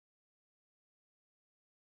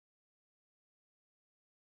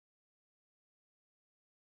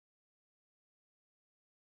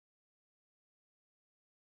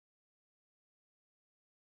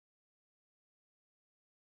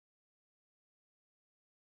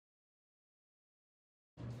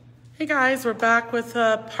Hey guys, we're back with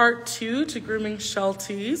part 2 to Grooming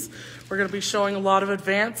Shelties. We're going to be showing a lot of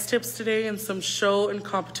advanced tips today and some show and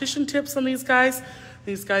competition tips on these guys.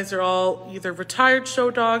 These guys are all either retired show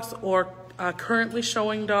dogs or currently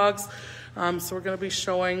showing dogs. So we're going to be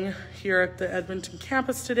showing here at the Edmonton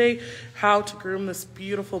campus today how to groom this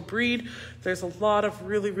beautiful breed. There's a lot of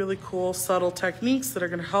really cool subtle techniques that are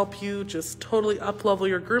going to help you just totally up-level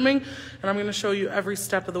your grooming, and I'm going to show you every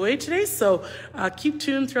step of the way today. So keep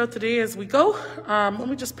tuned throughout the day as we go. Let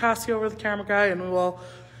me just pass you over the camera guy and we will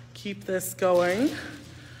keep this going,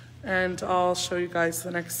 and I'll show you guys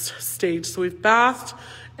the next stage. So we've bathed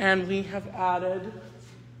and we have added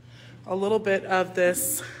a little bit of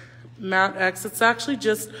this Matte X. It's actually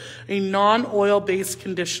just a non-oil based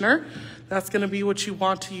conditioner. That's going to be what you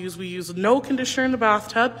want to use. We use no conditioner in the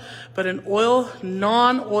bathtub, but an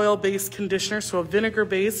non-oil based conditioner, so a vinegar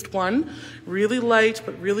based one, really light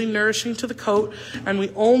but really nourishing to the coat. And we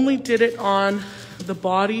only did it on the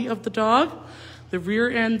body of the dog, the rear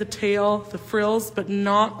end, the tail, the frills, but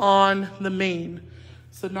not on the mane.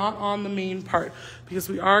 So not on the mane part, because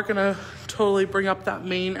we are going to totally bring up that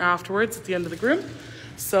mane afterwards at the end of the groom.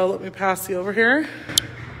 So let me pass you over here.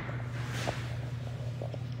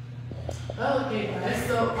 Okay guys,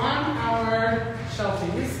 so on our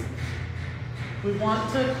Shelties, we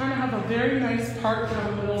want to kind of have a very nice part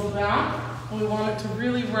down the middle of the back, and we want it to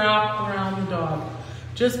really wrap around the dog.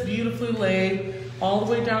 Just beautifully lay all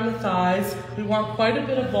the way down the thighs. We want quite a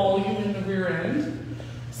bit of volume in the rear end.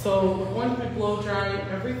 So we're going to be blow drying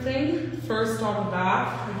everything first on the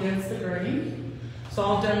back against the grain. So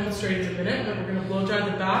I'll demonstrate in a minute, but we're going to blow dry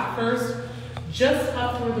the back first, just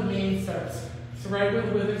up to where the mane starts. So right where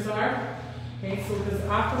the withers are. Okay, so because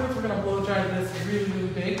afterwards we're going to blow dry this really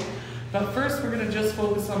big. But first we're going to just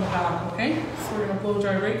focus on the back, okay? So we're going to blow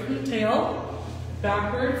dry right from the tail,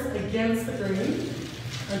 backwards against the grain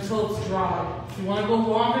until it's dry. So you want to go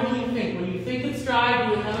longer than you think. When you think it's dry,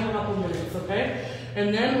 do another couple minutes, okay?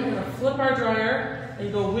 And then we're going to flip our dryer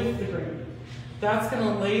and go with the grain. That's going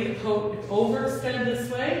to lay the coat overextend this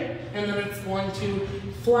way, and then it's going to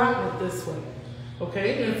flatten it this way.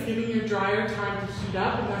 Okay, and it's giving your dryer time to heat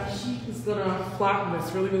up, and that heat is going to flatten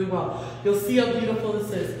this really well. You'll see how beautiful this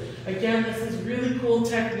is. Again, this is really cool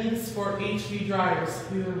techniques for HV dryers.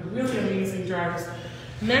 These are really amazing dryers.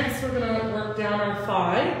 Next, we're going to work down our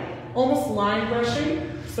thigh, almost line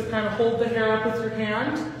brushing. So kind of hold the hair up with your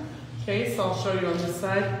hand. Okay, so I'll show you on this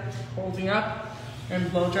side, holding up and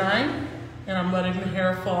blow drying. And I'm letting the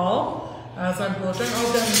hair fall as I'm blow drying.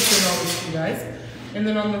 I'll demonstrate all this to you guys. And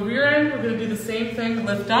then on the rear end, we're going to do the same thing,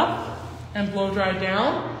 lift up and blow dry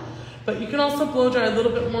down. But you can also blow dry a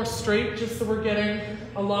little bit more straight, just so we're getting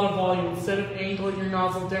a lot of volume. Instead of angling your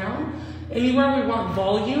nozzle down, anywhere we want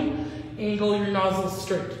volume, angle your nozzle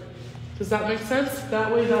straight. Does that make sense?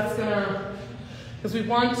 That way that's gonna, because we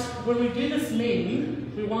want, when we do this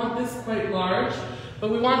mane, we want this quite large, but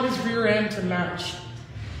we want his rear end to match.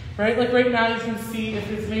 Right? Like right now you can see if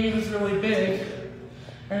his mane is really big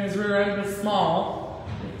and his rear end is small,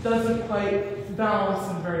 it doesn't quite balance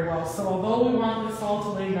him very well. So although we want this all to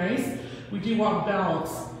lay nice, we do want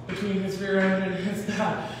balance between his rear end and his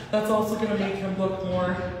back. That's also going to make him look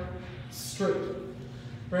more straight,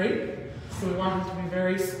 right? So we want him to be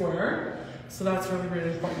very square. So that's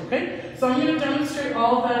really important, okay? So I'm going to demonstrate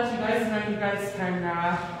all of that to you guys, and then you guys can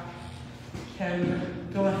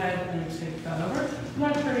go ahead and take that over. I'm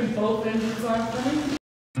not turning both engines on for me.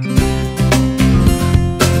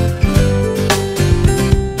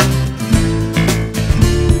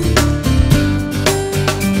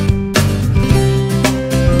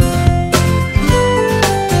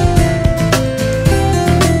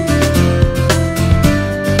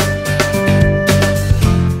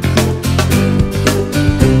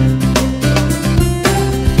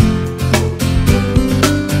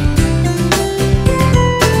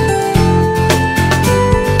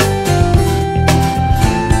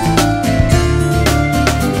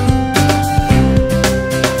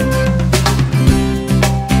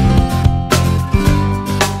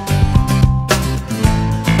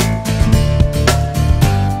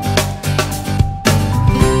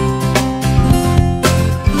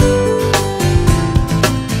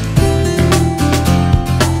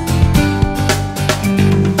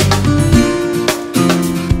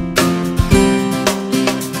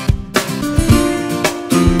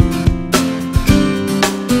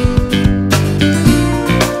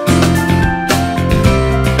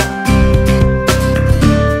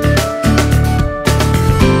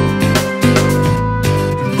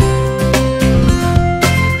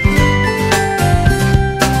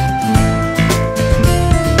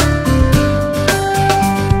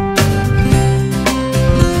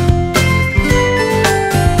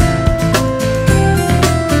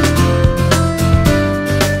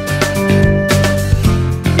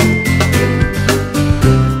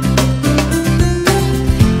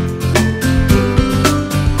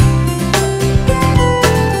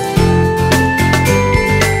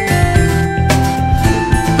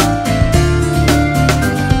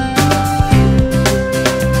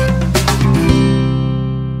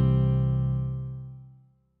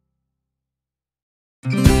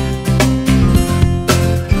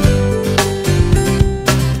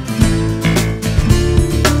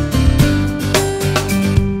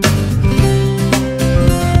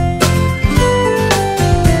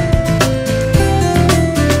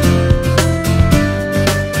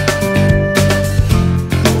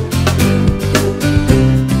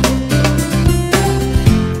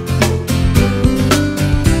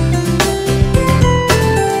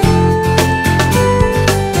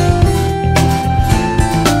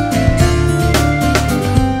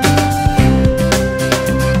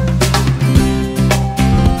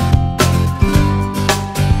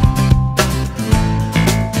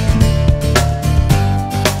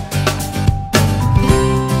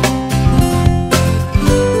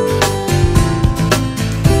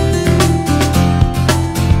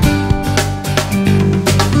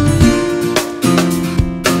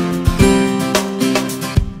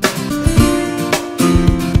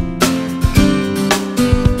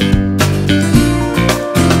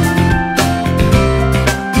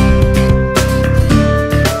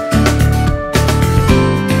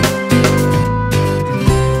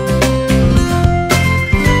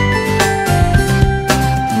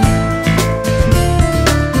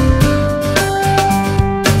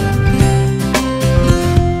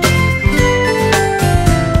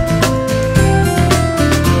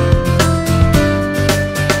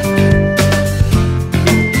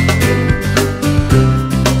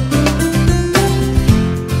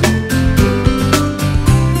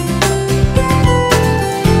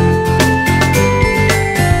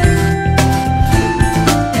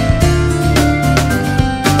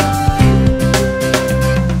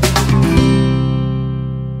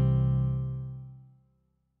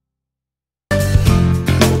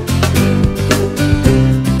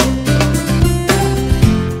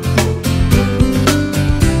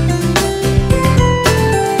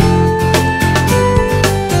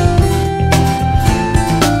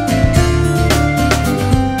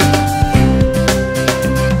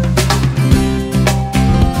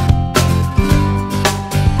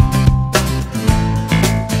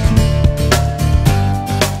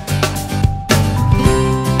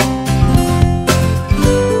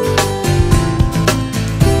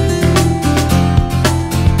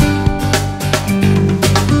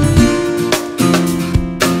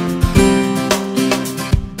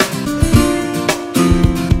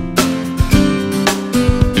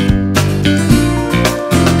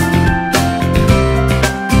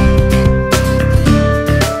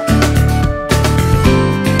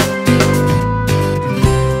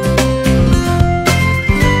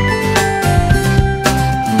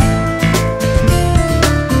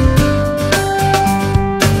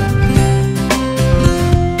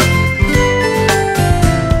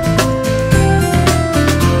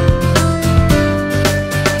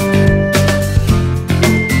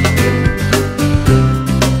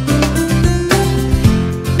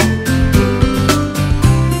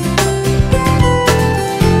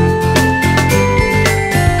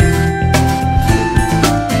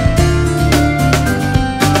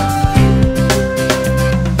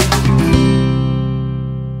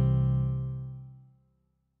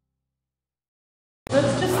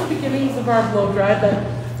 our blow dry, but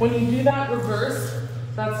when you do that reverse,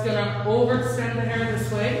 that's gonna overextend the hair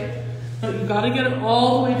this way. But you gotta get it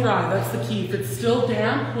all the way dry, that's the key. If it's still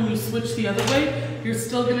damp, when you switch the other way, you're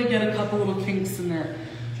still gonna get a couple little kinks in there.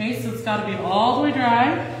 Okay, so it's gotta be all the way dry,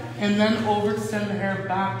 and then overextend the hair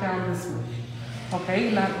back down this way. Okay,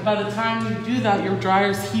 and that, by the time you do that, your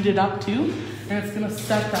dryer's heated up too, and it's gonna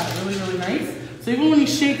set that really, really nice. So even when he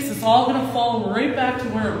shakes, it's all gonna fall right back to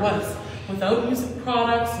where it was, without using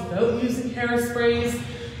products, without using hairsprays,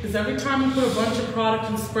 because every time we put a bunch of product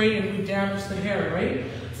and spray in, we damage the hair, right?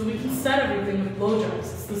 So we can set everything with blow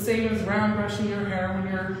dries. It's the same as round brushing your hair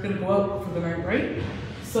when you're gonna go out for the night, right?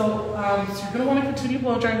 So, so you're gonna wanna continue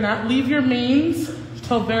blow drying that. Leave your mains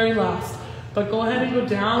till very last, but go ahead and go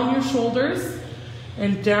down your shoulders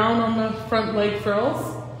and down on the front leg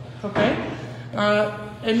frills, okay?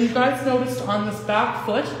 And you guys noticed on this back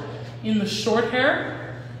foot, in the short hair,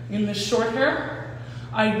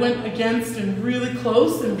 I went against and really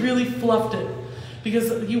close and really fluffed it,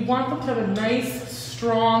 because you want them to have a nice,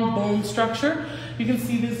 strong bone structure. You can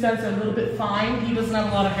see these guys are a little bit fine. He doesn't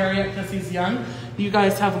have a lot of hair yet because he's young. You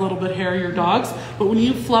guys have a little bit hairier dogs, but when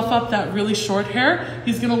you fluff up that really short hair,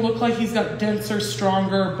 he's gonna look like he's got denser,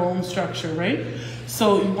 stronger bone structure, right?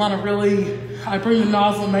 So you wanna really, I bring the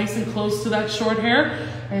nozzle nice and close to that short hair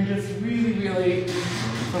and just really,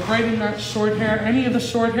 so right in that short hair, any of the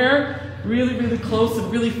short hair, really close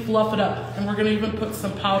and really fluff it up. And we're gonna even put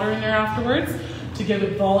some powder in there afterwards to give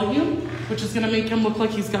it volume, which is gonna make him look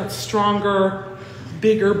like he's got stronger,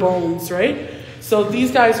 bigger bones, right? So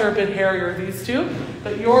these guys are a bit hairier, these two,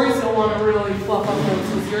 but yours don't wanna really fluff up those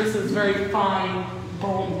because yours is very fine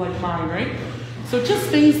bone like mine, right? So just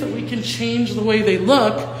things that we can change the way they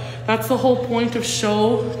look. That's the whole point of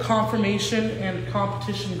show, confirmation, and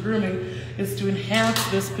competition grooming, is to enhance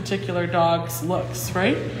this particular dog's looks,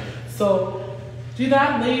 right? So do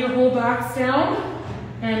that, lay your whole backs down.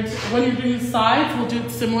 And when you're doing the sides, we'll do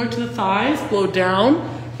it similar to the thighs. Blow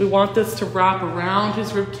down. We want this to wrap around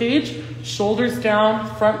his rib cage. Shoulders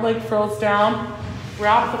down, front leg frills down.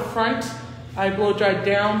 Wrap the front. I blow dry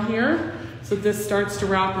down here. So this starts to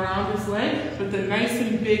wrap around his leg, but then nice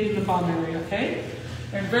and big in the bum area, okay?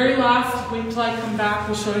 And very last, wait till I come back,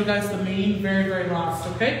 we'll show you guys the mane, very last,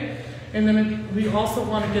 okay? And then we also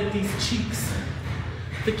want to get these cheeks.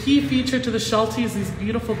 The key feature to the Sheltie is these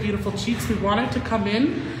beautiful cheeks. We want it to come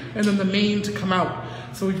in and then the mane to come out.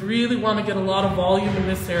 So we really want to get a lot of volume in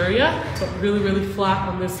this area, but really flat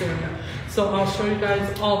on this area. So I'll show you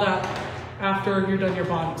guys all that after you're done your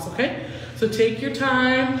bodies, okay? So take your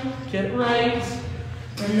time, get it right,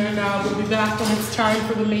 and then we'll be back when it's time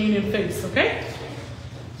for the mane and face, okay?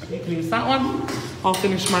 You can use that one. I'll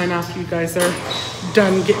finish mine after you guys are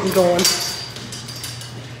done getting going.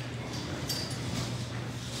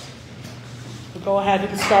 So go ahead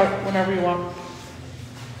and start whenever you want.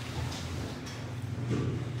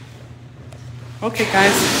 Okay,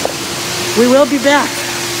 guys, we will be back.